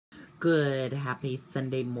Good, happy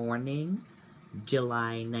Sunday morning,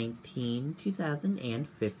 July 19,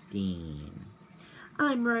 2015.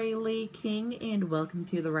 I'm Riley King, and welcome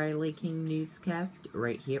to the Riley King Newscast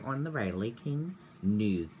right here on the Riley King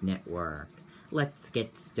News Network. Let's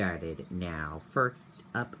get started now. First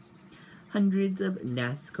up, hundreds of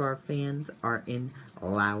NASCAR fans are in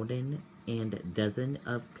Loudon and dozens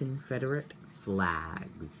of Confederate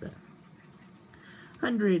flags.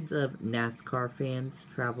 Hundreds of NASCAR fans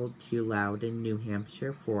traveled to Loudon, New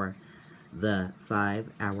Hampshire for the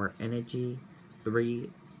 5-hour Energy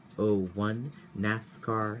 301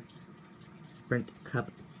 NASCAR Sprint Cup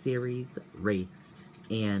Series race,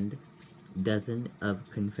 and dozens of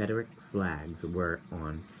Confederate flags were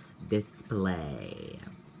on display.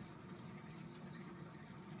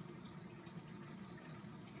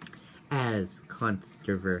 As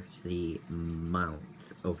controversy mounts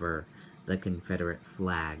over the Confederate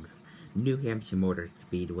flags, New Hampshire Motor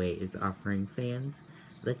Speedway is offering fans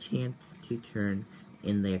the chance to turn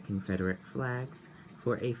in their Confederate flags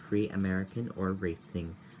for a free American or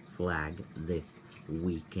racing flag this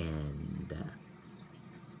weekend.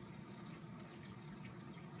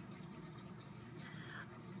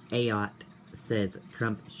 Ayotte says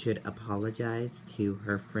Trump should apologize to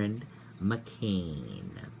her friend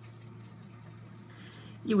McCain.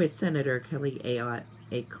 U.S. Senator Kelly Ayotte,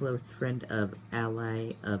 a close friend of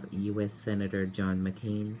ally of U.S. Senator John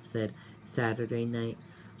McCain, said Saturday night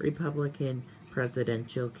Republican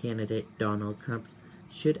presidential candidate Donald Trump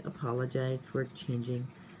should apologize for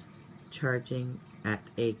charging at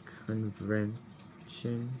a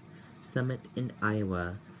convention summit in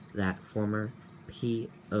Iowa that former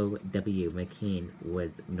POW McCain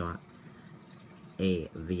was not a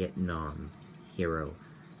Vietnam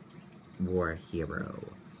war hero.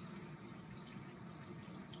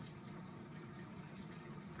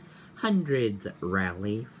 Hundreds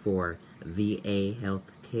rally for VA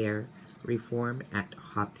health care reform at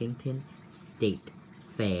Hopkinton State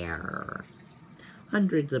Fair.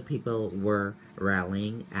 Hundreds of people were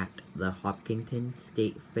rallying at the Hopkinton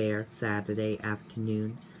State Fair Saturday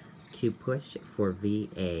afternoon to push for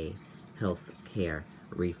VA health care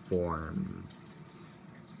reform.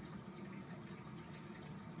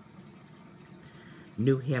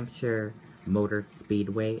 New Hampshire Motor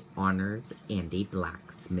Speedway honors Andy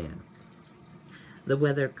Blacksmith. The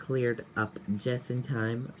weather cleared up just in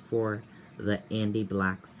time for the Andy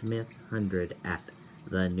Blacksmith 100 at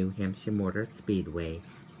the New Hampshire Motor Speedway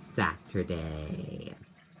Saturday.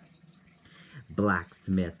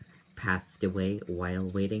 Blacksmith passed away while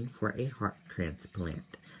waiting for a heart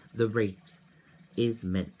transplant. The race is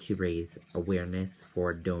meant to raise awareness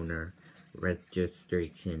for donor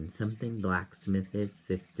registration, something Blacksmith's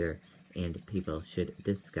sister and people should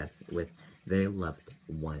discuss with their loved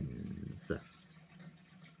ones.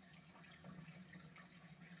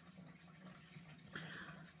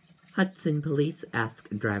 Hudson police ask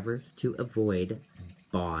drivers to avoid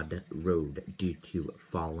Bod Road due to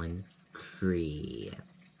fallen tree.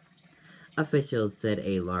 Officials said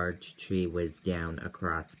a large tree was down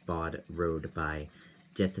across Bod Road by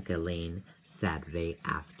Jessica Lane Saturday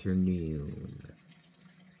afternoon.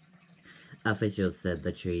 Officials said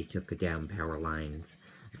the tree took down power lines.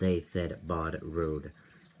 They said Bod Road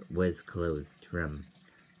was closed from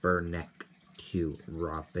Burneck to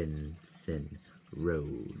Robinson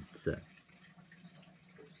Roads.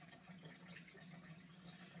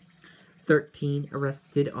 13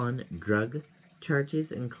 arrested on drug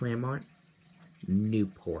charges in Claremont,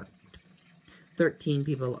 Newport. 13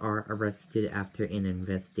 people are arrested after an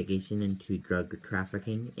investigation into drug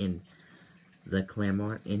trafficking in the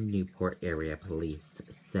Claremont and Newport area, police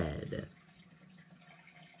said.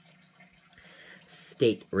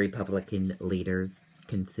 State Republican leaders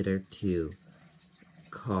consider to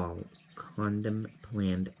condemn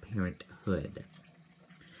Planned Parenthood.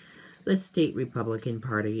 The State Republican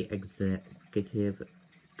Party Executive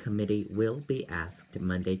Committee will be asked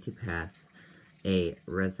Monday to pass a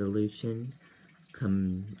resolution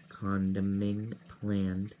condemning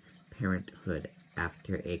Planned Parenthood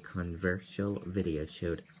after a controversial video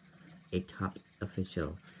showed a top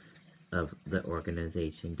official of the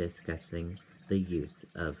organization discussing the use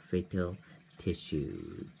of fetal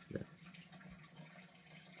tissues.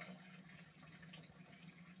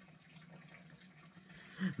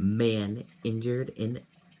 Man injured in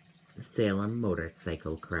Salem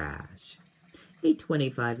motorcycle crash. A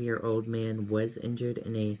 25-year-old man was injured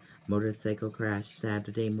in a motorcycle crash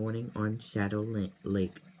Saturday morning on Shadow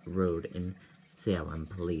Lake Road in Salem,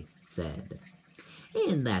 police said.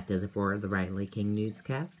 And that does it for the Riley King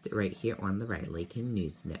Newscast right here on the Riley King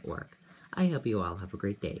News Network. I hope you all have a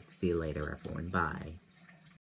great day. See you later, everyone. Bye.